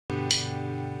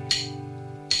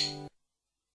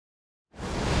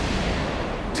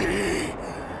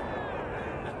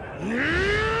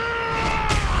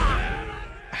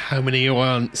How many you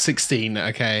want? 16,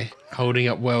 okay. Holding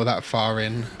up well that far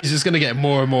in. He's just going to get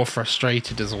more and more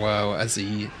frustrated as well as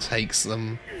he takes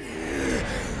them.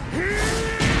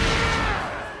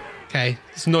 Okay,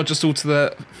 it's not just all to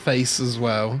the face as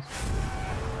well.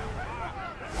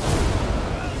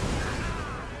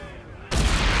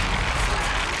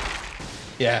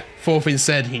 Yeah, Thorfinn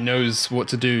said he knows what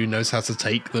to do, knows how to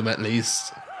take them at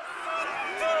least.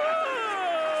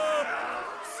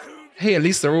 Hey, at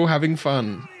least they're all having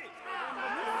fun.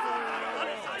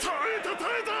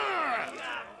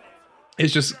 It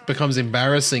just becomes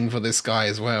embarrassing for this guy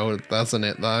as well, doesn't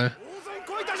it, though?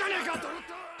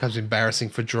 Becomes embarrassing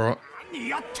for Drott.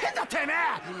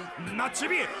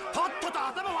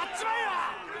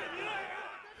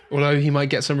 Although he might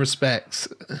get some respect.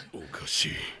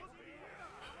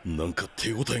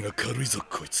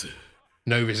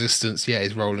 No resistance, yeah,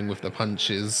 he's rolling with the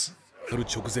punches.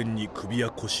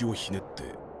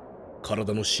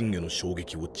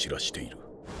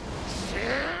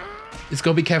 He's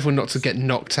got to be careful not to get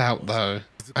knocked out though.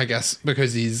 I guess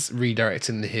because he's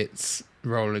redirecting the hits,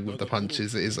 rolling with the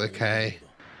punches, it is okay.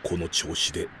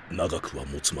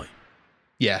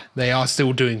 Yeah, they are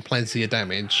still doing plenty of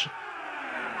damage.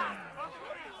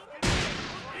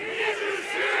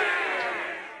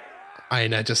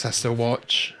 Aina just has to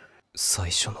watch.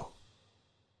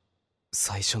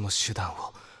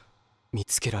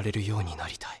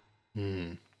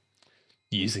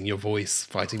 Using your voice,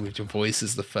 fighting with your voice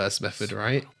is the first method,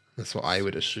 right? That's what I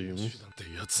would assume.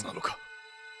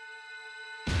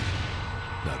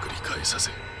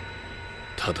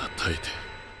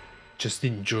 Just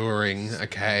enduring,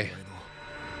 okay.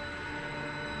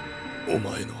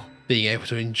 Being able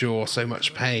to endure so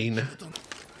much pain.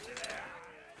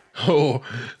 Oh,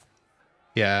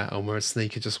 yeah, Elmer and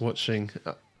Sneak are just watching.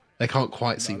 They can't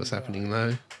quite see what's happening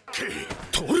though.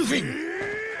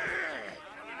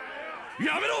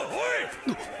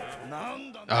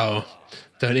 Oh,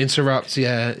 don't interrupt.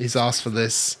 Yeah, he's asked for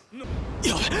this.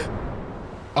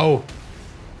 Oh,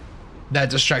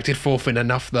 that distracted Thorfinn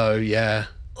enough though, yeah.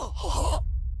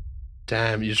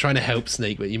 Damn, you're trying to help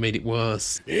Snake, but you made it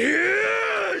worse.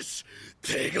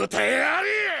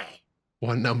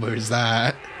 What number is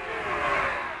that?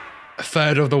 A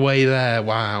third of the way there,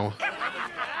 wow.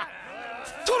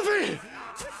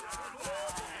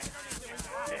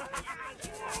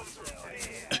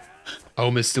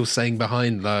 Omer's still staying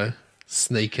behind though.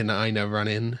 Snake and Aina run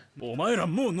in. You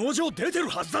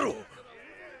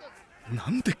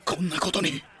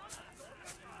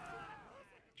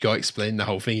gotta explain the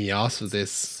whole thing, he asked for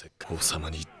this. The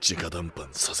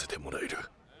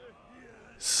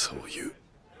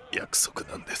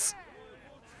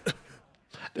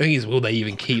thing is, will they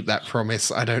even keep that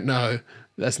promise? I don't know.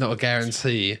 That's not a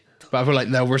guarantee. But I feel like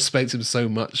they'll respect him so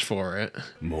much for it.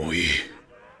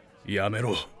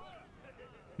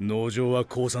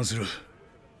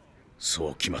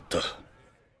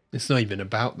 It's not even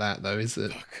about that though, is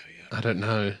it? I don't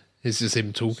know. It's just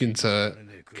him talking to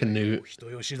Canute.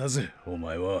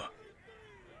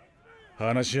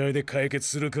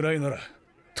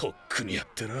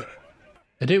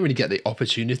 I didn't really get the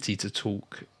opportunity to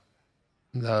talk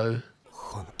though.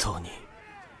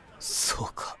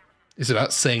 It's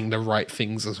about saying the right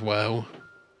things as well.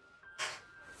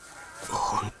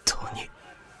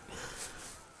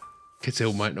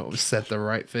 Catil might not have said the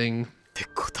right thing.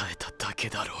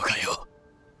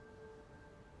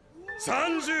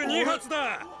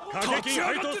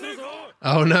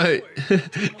 Oh no!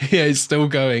 Yeah, he's still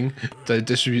going. Don't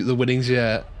distribute the winnings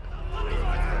yet.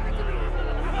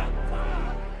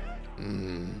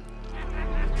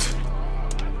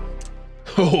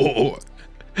 Oh!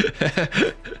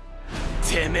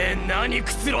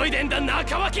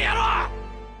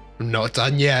 I'm not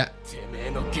done yet.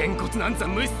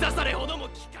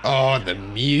 Oh, the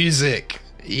music!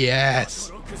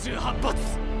 Yes!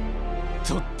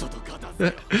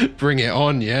 Bring it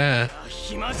on, yeah.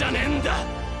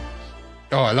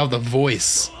 Oh, I love the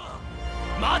voice.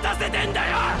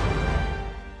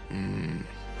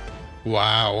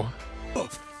 Wow.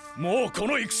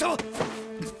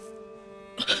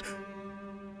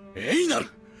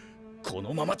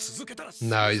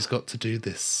 No, he's got to do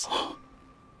this.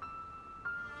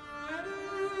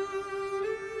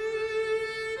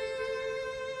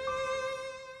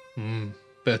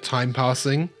 Bit of time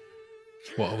passing.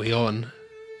 What are we on?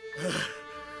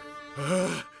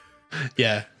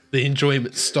 Yeah, the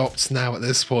enjoyment stops now at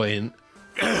this point.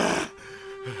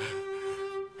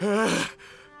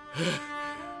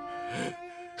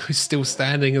 He's still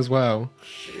standing as well.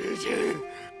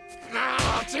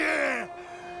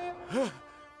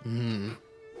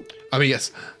 I mean,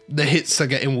 yes, the hits are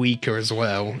getting weaker as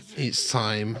well each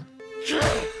time.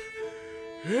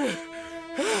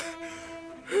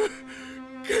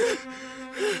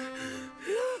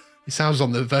 He sounds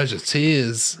on the verge of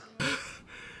tears.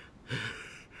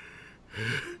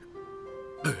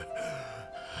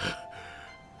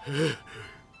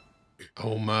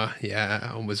 Oma,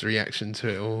 yeah, Oma's reaction to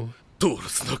it all.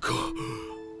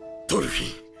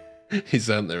 He's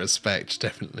earned the respect,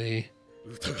 definitely.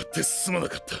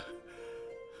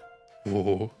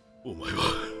 Whoa.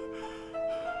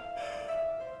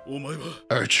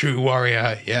 A true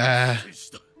warrior, yeah.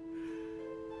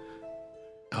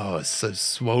 Oh, it's so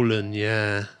swollen,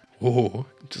 yeah. Whoa,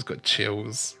 just got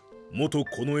chills. He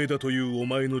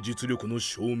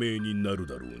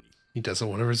doesn't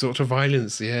want to resort to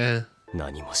violence, yeah.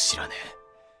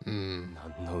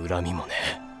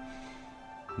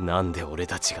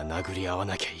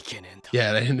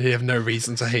 Yeah, they have no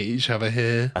reason to hate each other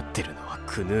here.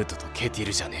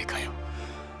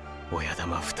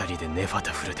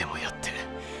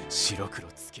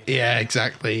 Yeah,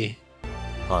 exactly.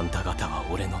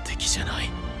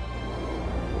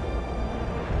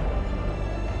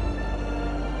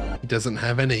 He doesn't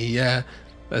have any, yeah,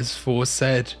 as Thor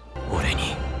said.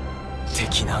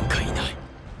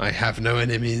 I have no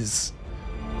enemies.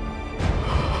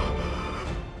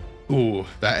 Ooh,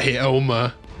 that hit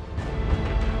Oma.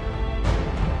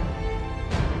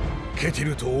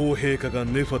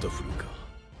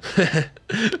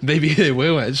 Maybe they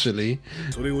will actually.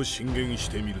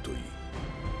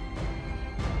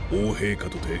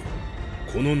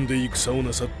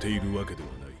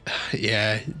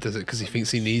 Yeah, he does it because he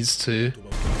thinks he needs to.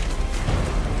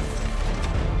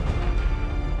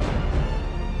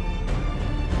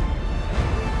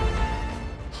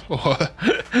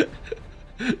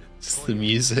 Just the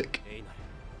music.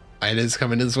 Aida's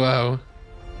coming as well.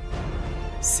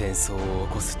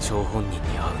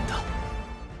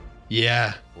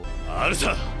 Yeah.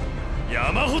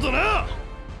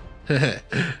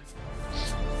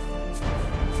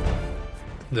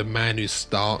 The man who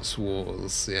starts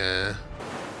wars, yeah.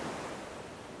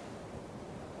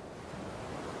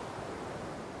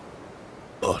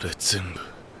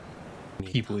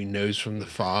 People he knows from the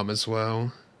farm as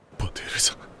well.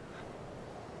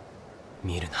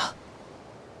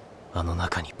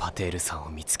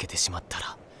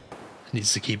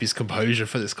 Needs to keep his composure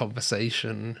for this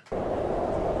conversation.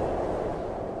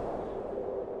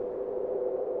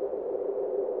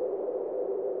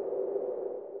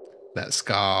 That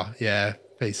scar, yeah,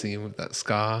 facing him with that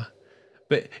scar.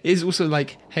 But it's also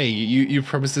like, hey, you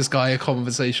promised this guy a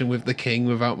conversation with the king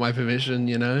without my permission,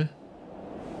 you know?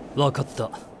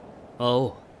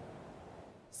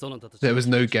 There was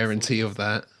no guarantee of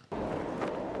that.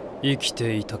 They're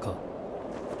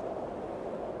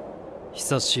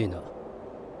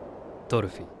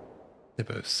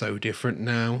both so different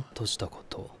now.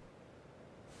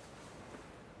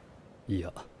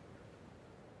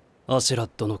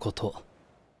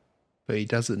 But he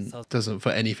doesn't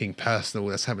for anything personal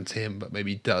that's happened to him, but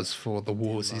maybe does for the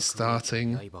wars he's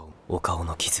starting.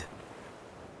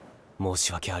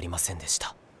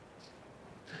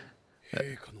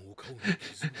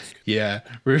 Yeah,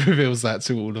 reveals that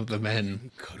to all of the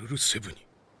men.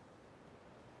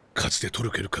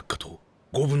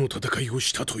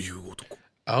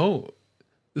 Oh,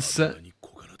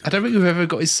 I don't think we've ever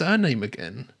got his surname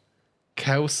again.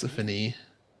 Calciphony.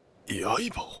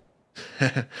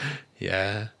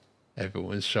 Yeah,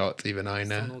 everyone's shocked, even I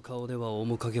know.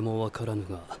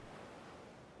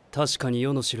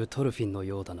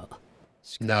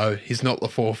 No, he's not the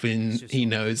Thorfinn he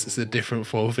knows. It's a different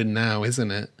Thorfinn now, isn't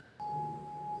it?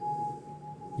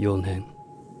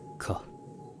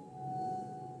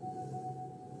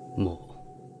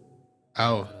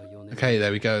 Oh, okay,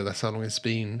 there we go. That's how long it's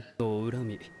been.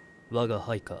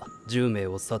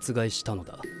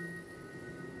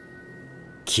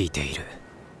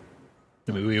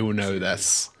 I mean, we all know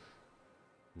that's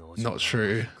not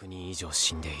true.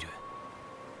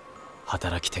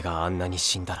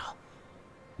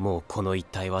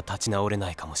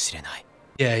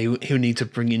 Yeah, he'll need to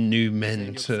bring in new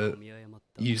men to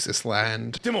use this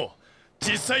land.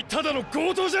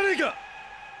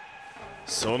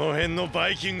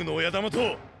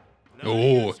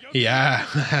 Oh, yeah.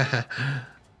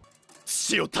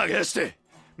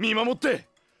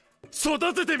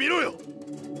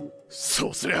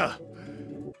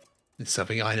 It's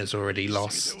something Aina's already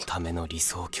lost.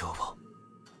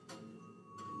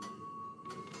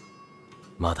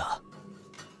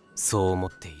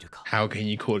 How can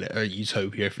you call it a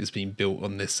utopia if it's been built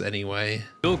on this anyway?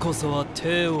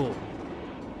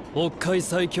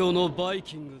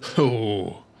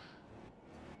 Oh,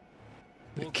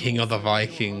 the king of the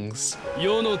Vikings.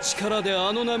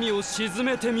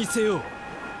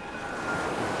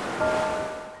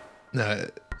 No,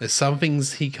 there's some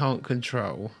things he can't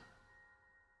control.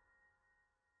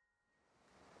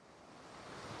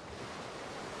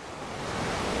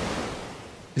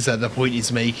 Is that the point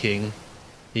he's making?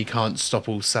 He can't stop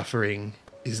all suffering.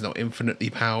 He's not infinitely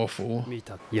powerful.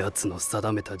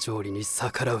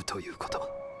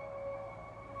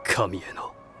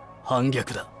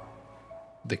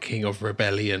 The king of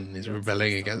rebellion is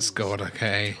rebelling against God,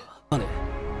 okay. He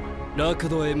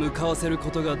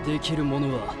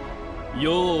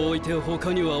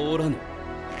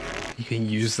can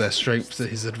use their strength to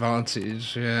his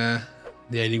advantage, yeah.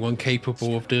 The only one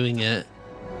capable of doing it.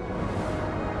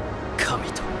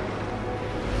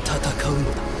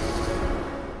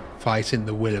 Fighting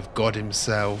the will of God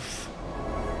himself.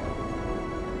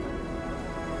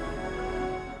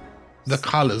 The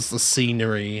colours, the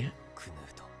scenery,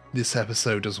 this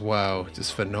episode as well,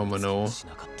 just phenomenal.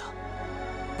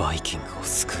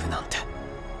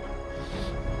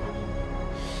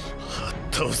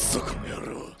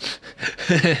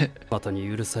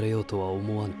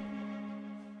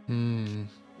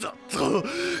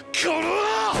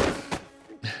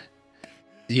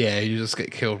 Yeah, you just get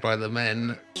killed by the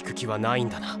men. You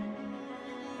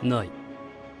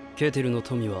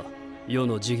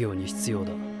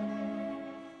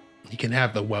can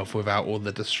have the wealth without all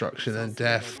the destruction and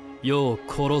death.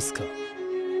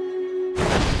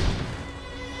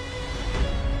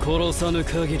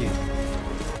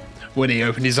 When he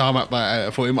opened his arm up, I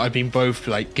thought it might have been both,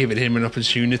 like, giving him an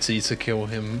opportunity to kill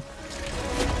him.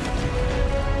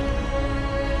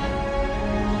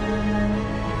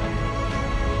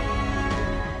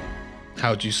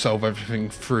 How do you solve everything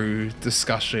through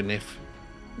discussion if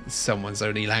someone's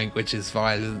only language is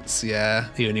violence? Yeah,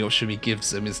 the only option he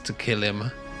gives them is to kill him.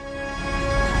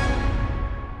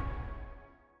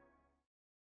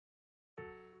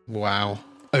 Wow.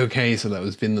 Okay, so that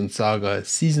was Vinland Saga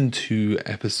Season 2,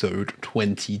 Episode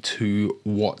 22.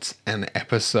 What an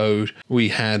episode. We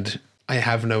had I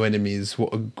Have No Enemies.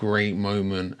 What a great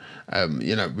moment.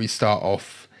 You know, we start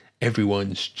off,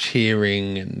 everyone's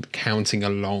cheering and counting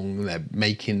along. They're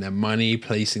making their money,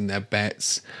 placing their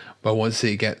bets. But once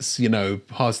it gets, you know,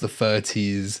 past the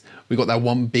 30s, we got that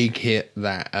one big hit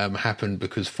that happened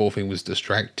because Thorfinn was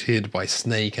distracted by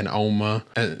Snake and Alma.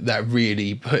 And that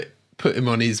really put him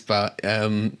on his butt,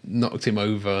 knocked him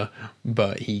over,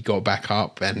 but he got back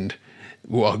up. And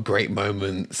what a great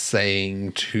moment,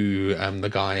 saying to the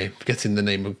guy, forgetting the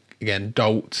name again,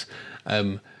 Dolt,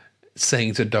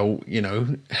 saying to Dolt, you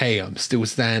know, hey, I'm still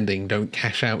standing, don't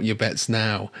cash out your bets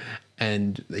now.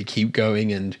 And they keep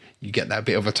going, and you get that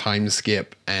bit of a time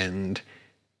skip, and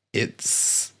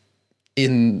it's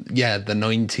in, yeah, the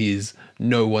 90s,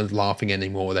 no one's laughing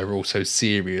anymore. They're all so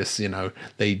serious, you know.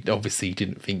 They obviously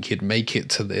didn't think he'd make it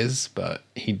to this, but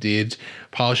he did,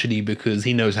 partially because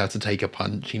he knows how to take a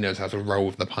punch. He knows how to roll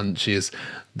with the punches.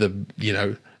 You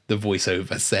know, the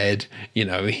voiceover said, you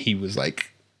know, he was like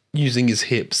using his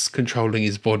hips, controlling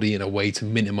his body in a way to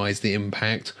minimize the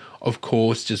impact. Of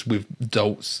course, just with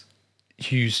Dolt's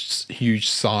huge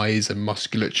size and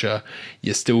musculature,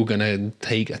 you're still gonna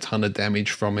take a ton of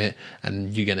damage from it,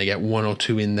 and you're gonna get one or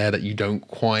two in there that you don't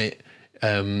quite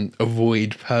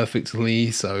avoid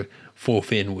perfectly. So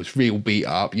Thorfinn was real beat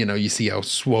up, you know. You see how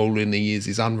swollen he is.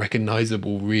 He's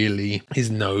unrecognizable, really.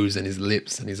 His nose and his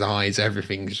lips and his eyes,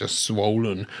 everything's just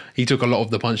swollen. He took a lot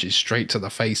of the punches straight to the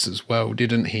face as well,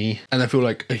 didn't he? And I feel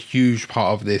like a huge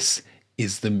part of this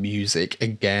is the music.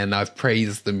 Again, I've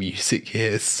praised the music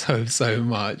here so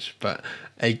much, but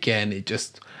again, it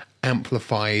just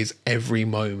amplifies every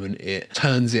moment. It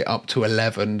turns it up to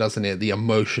 11, doesn't it? The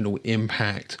emotional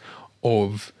impact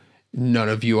of none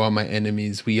of you are my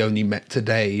enemies, we only met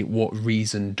today, what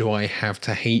reason do I have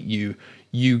to hate you?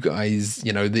 You guys,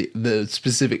 you know, the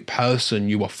specific person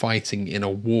you are fighting in a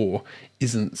war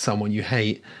isn't someone you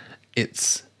hate,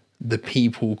 it's the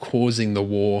people causing the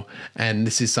war. And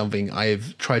this is something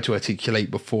I've tried to articulate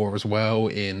before as well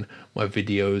in my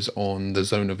videos on the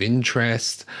zone of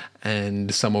interest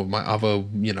and some of my other,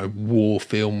 you know, war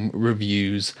film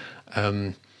reviews,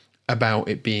 about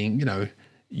it being, you know,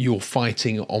 you're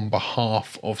fighting on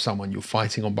behalf of someone, you're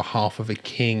fighting on behalf of a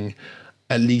king.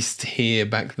 At least here,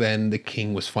 back then, the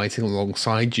king was fighting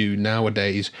alongside you.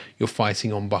 Nowadays, you're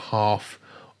fighting on behalf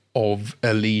of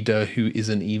a leader who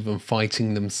isn't even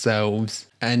fighting themselves,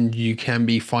 and you can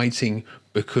be fighting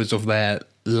because of their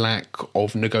lack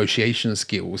of negotiation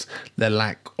skills, their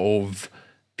lack of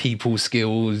people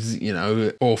skills, you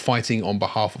know, or fighting on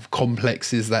behalf of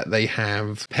complexes that they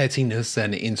have, pettiness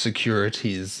and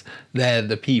insecurities. They're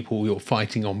the people you're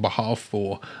fighting on behalf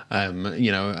for.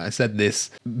 You know, I said this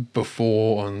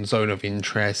before on Zone of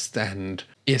Interest, and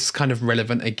it's kind of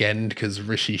relevant again because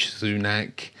Rishi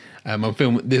Sunak. I'm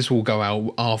filming this will go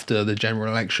out after the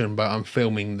general election, but I'm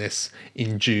filming this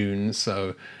in June,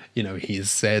 so you know, he's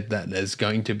said that there's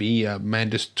going to be a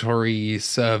mandatory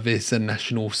service and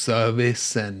national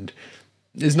service, and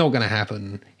it's not going to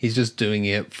happen. He's just doing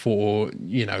it for,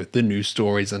 you know, the news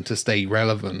stories and to stay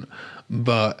relevant.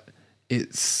 But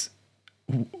it's,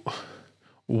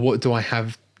 what do I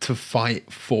have to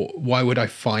fight for? Why would I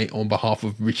fight on behalf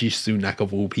of Rishi Sunak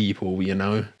of all people, you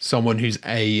know? Someone who's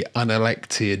A,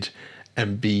 unelected,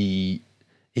 and B,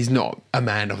 he's not a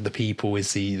man of the people,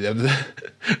 is he?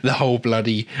 The whole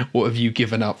bloody, what have you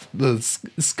given up, the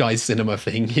Sky Cinema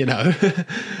thing, you know?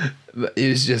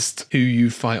 It's just who you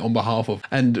fight on behalf of.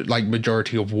 And like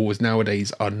majority of wars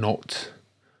nowadays are not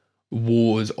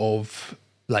wars of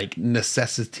like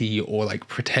necessity or like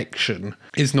protection.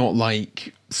 It's not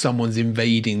like someone's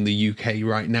invading the UK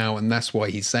right now and that's why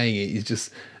he's saying it. He's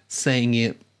just saying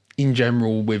it in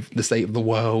general with the state of the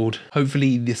world.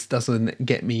 Hopefully this doesn't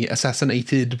get me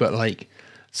assassinated, but like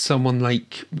someone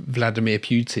like Vladimir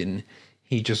Putin,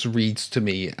 he just reads to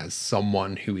me as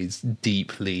someone who is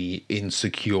deeply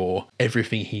insecure.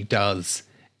 Everything he does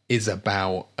is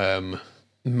about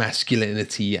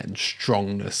masculinity and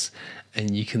strongness,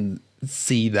 and you can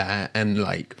see that. And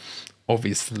like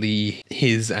obviously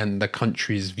his and the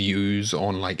country's views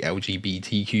on like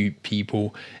LGBTQ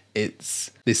people,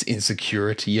 it's this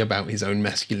insecurity about his own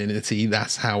masculinity.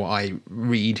 That's how I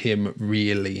read him,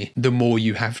 really. The more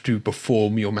you have to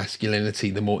perform your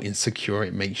masculinity, the more insecure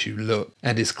it makes you look.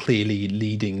 And it's clearly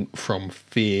leading from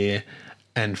fear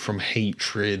and from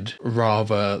hatred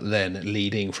rather than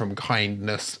leading from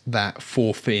kindness that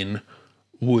Thorfinn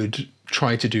would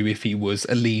try to do if he was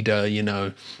a leader, you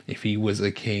know, if he was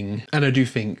a king. And I do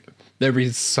think there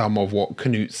is some of what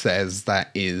Canute says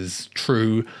that is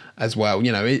true as well.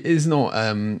 You know, it is not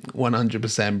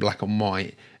 100% black and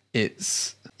white.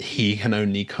 It's he can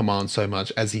only command so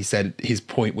much. As he said, his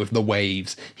point with the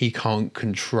waves, he can't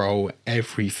control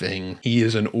everything. He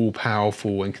isn't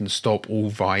all-powerful and can stop all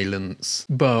violence.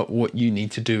 But what you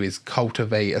need to do is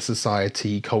cultivate a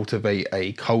society, cultivate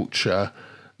a culture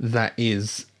that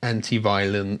is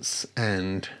anti-violence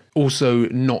and also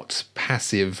not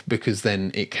passive, because then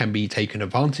it can be taken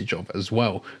advantage of as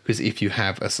well. Because if you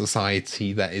have a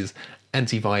society that is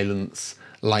anti-violence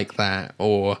like that,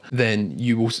 or then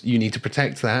you need to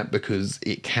protect that because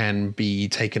it can be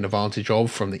taken advantage of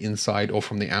from the inside or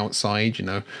from the outside. You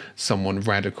know, someone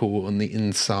radical on the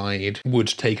inside would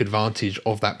take advantage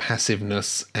of that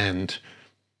passiveness and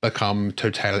become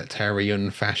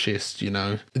totalitarian fascist, you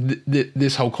know.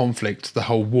 This whole conflict, the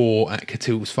whole war at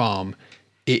Catil's farm,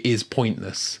 it is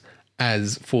pointless.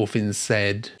 As Thorfinn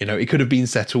said, you know, it could have been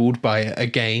settled by a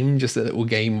game, just a little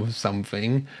game of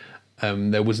something.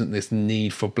 There wasn't this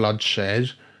need for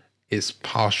bloodshed. It's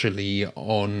partially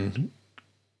on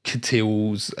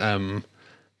Catil's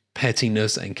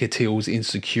pettiness and Catil's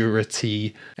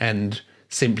insecurity, and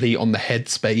simply on the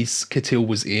headspace Catil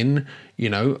was in. You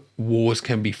know, wars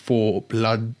can be fought,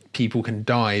 blood, people can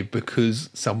die because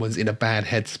someone's in a bad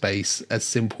headspace, as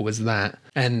simple as that.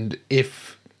 And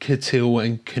if Catil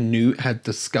and Canute had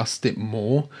discussed it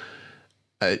more,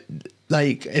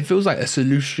 like, it feels like a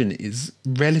solution is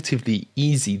relatively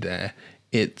easy there.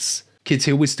 It's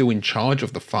Catil is still in charge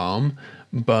of the farm,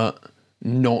 but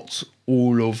not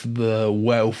all of the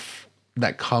wealth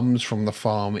that comes from the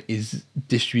farm is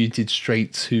distributed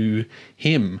straight to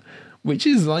him, which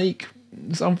is like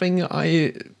something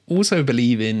I also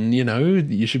believe in. You know,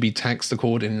 you should be taxed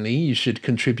accordingly, you should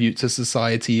contribute to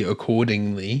society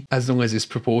accordingly, as long as it's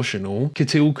proportional.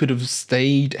 Catil could have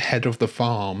stayed head of the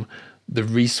farm, the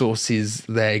resources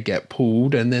there get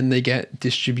pooled and then they get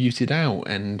distributed out,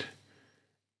 and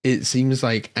it seems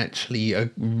like actually a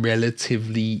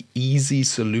relatively easy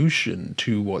solution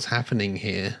to what's happening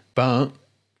here. But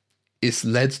it's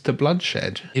led to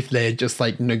bloodshed. If they had just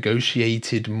like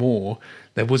negotiated more,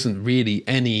 there wasn't really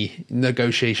any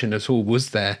negotiation at all,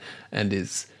 was there? And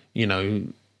it's, you know,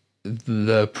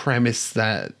 the premise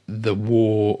that the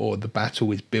war or the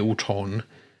battle is built on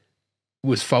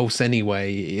was false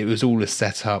anyway. It was all a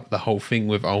setup. The whole thing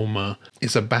with Ulmer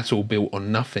is a battle built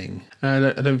on nothing. And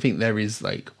I don't think there is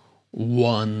like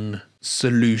one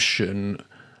solution,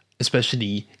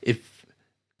 especially if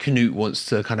Canute wants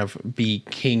to kind of be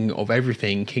king of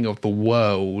everything, king of the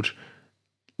world.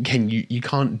 You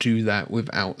can't do that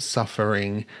without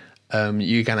suffering.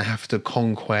 You're going to have to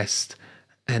conquest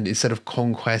And instead of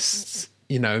conquests,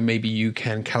 you know, maybe you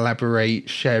can collaborate,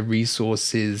 share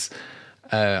resources,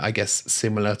 I guess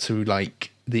similar to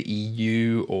like the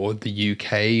EU or the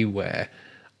UK, where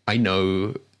I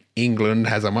know England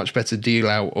has a much better deal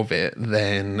out of it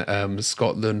than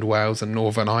Scotland, Wales and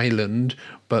Northern Ireland,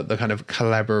 but the kind of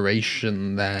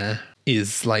collaboration there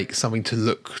is like something to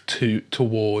look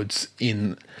towards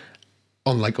on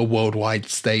like a worldwide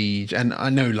stage. And I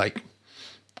know, like,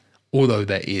 although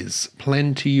there is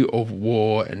plenty of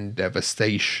war and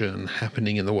devastation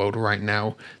happening in the world right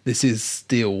now, this is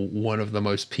still one of the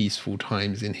most peaceful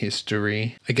times in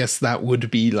history. I guess that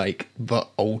would be like the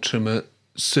ultimate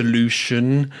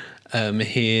solution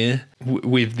here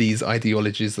with these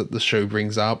ideologies that the show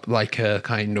brings up, like a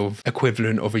kind of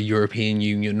equivalent of a European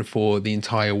Union for the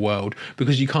entire world,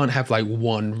 because you can't have like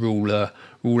one ruler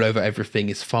rule over everything.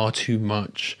 It's far too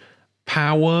much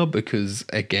power, because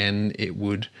again, it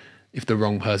would, if the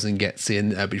wrong person gets in,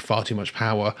 there'd be far too much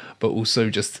power, but also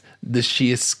just the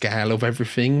sheer scale of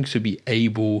everything to be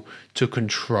able to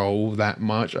control that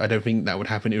much. I don't think that would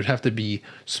happen. It would have to be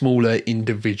smaller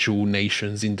individual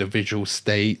nations, individual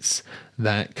states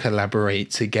that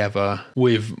collaborate together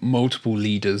with multiple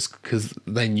leaders, because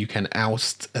then you can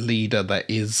oust a leader that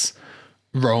is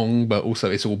wrong, but also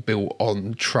it's all built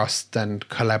on trust and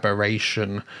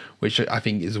collaboration, which I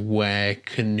think is where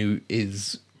Canute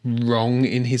is wrong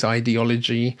in his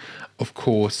ideology. Of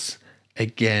course,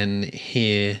 again,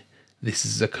 here, this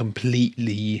is a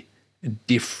completely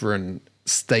different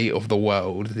state of the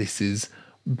world. This is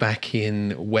back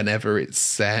in whenever it's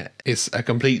set. It's a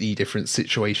completely different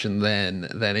situation then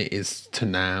than it is to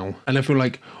now. And I feel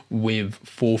like with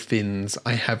Thorfinn's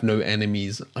I have no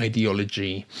enemies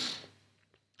ideology,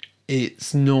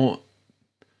 it's not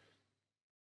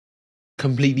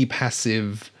completely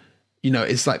passive. You know,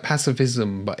 it's like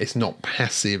pacifism, but it's not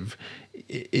passive.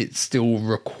 It still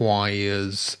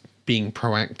requires being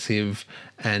proactive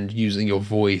and using your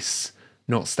voice,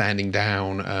 not standing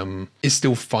down. It's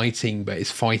still fighting, but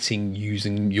it's fighting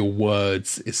using your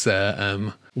words. It's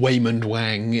a Waymond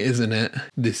Wang, isn't it?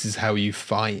 This is how you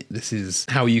fight. This is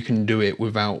how you can do it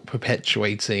without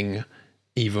perpetuating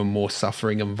even more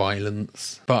suffering and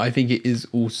violence. But I think it is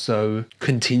also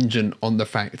contingent on the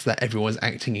fact that everyone's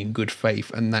acting in good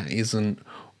faith, and that isn't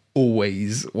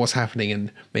always what's happening.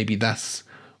 And maybe that's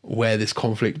where this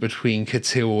conflict between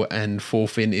Catil and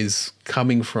Thorfinn is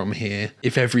coming from here.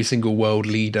 If every single world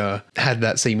leader had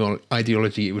that same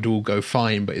ideology, it would all go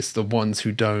fine, but it's the ones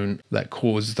who don't that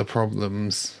cause the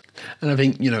problems. And I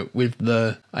think, you know, with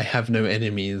the I have no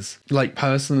enemies, like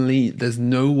personally, there's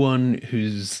no one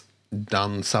who's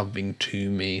done something to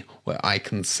me where I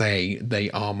can say they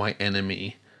are my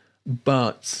enemy.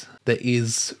 But there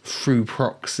is, through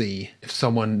proxy, if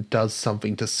someone does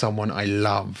something to someone I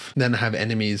love, then I have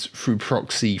enemies through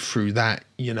proxy through that,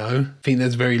 you know? I think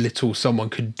there's very little someone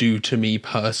could do to me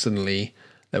personally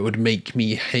that would make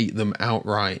me hate them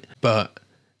outright. But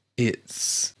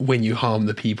it's when you harm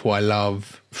the people I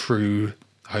love through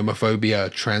homophobia,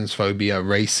 transphobia,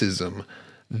 racism,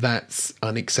 that's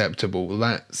unacceptable.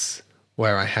 That's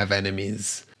where I have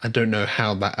enemies. I don't know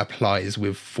how that applies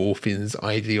with Thorfinn's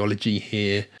ideology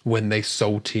here, when they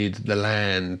salted the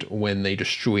land, when they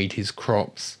destroyed his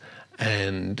crops,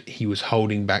 and he was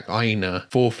holding back Einar.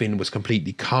 Thorfinn was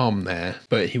completely calm there,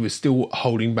 but he was still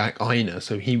holding back Einar.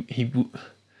 So he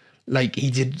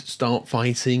did start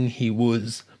fighting. He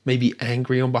was maybe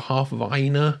angry on behalf of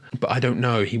Einar, but I don't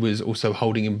know. He was also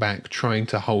holding him back, trying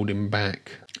to hold him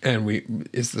back. And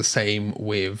it's the same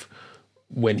with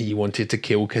when he wanted to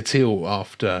kill Catil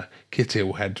after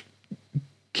Catil had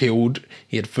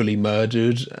fully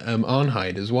murdered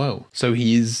Arnheid as well. So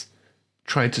he is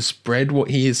trying to spread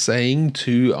what he is saying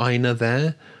to Einar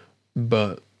there,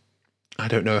 but I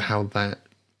don't know how that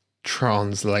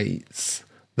translates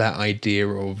that idea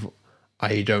of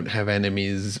I don't have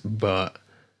enemies, but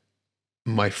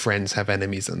my friends have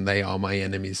enemies and they are my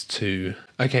enemies too.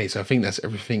 Okay, so I think that's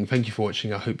everything. Thank you for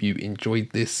watching. I hope you enjoyed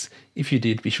this. If you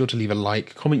did, be sure to leave a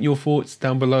like, comment your thoughts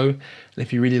down below. And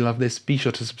if you really love this, be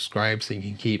sure to subscribe so you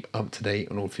can keep up to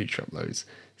date on all future uploads.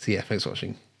 So yeah, thanks for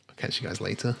watching. I'll catch you guys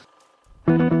later.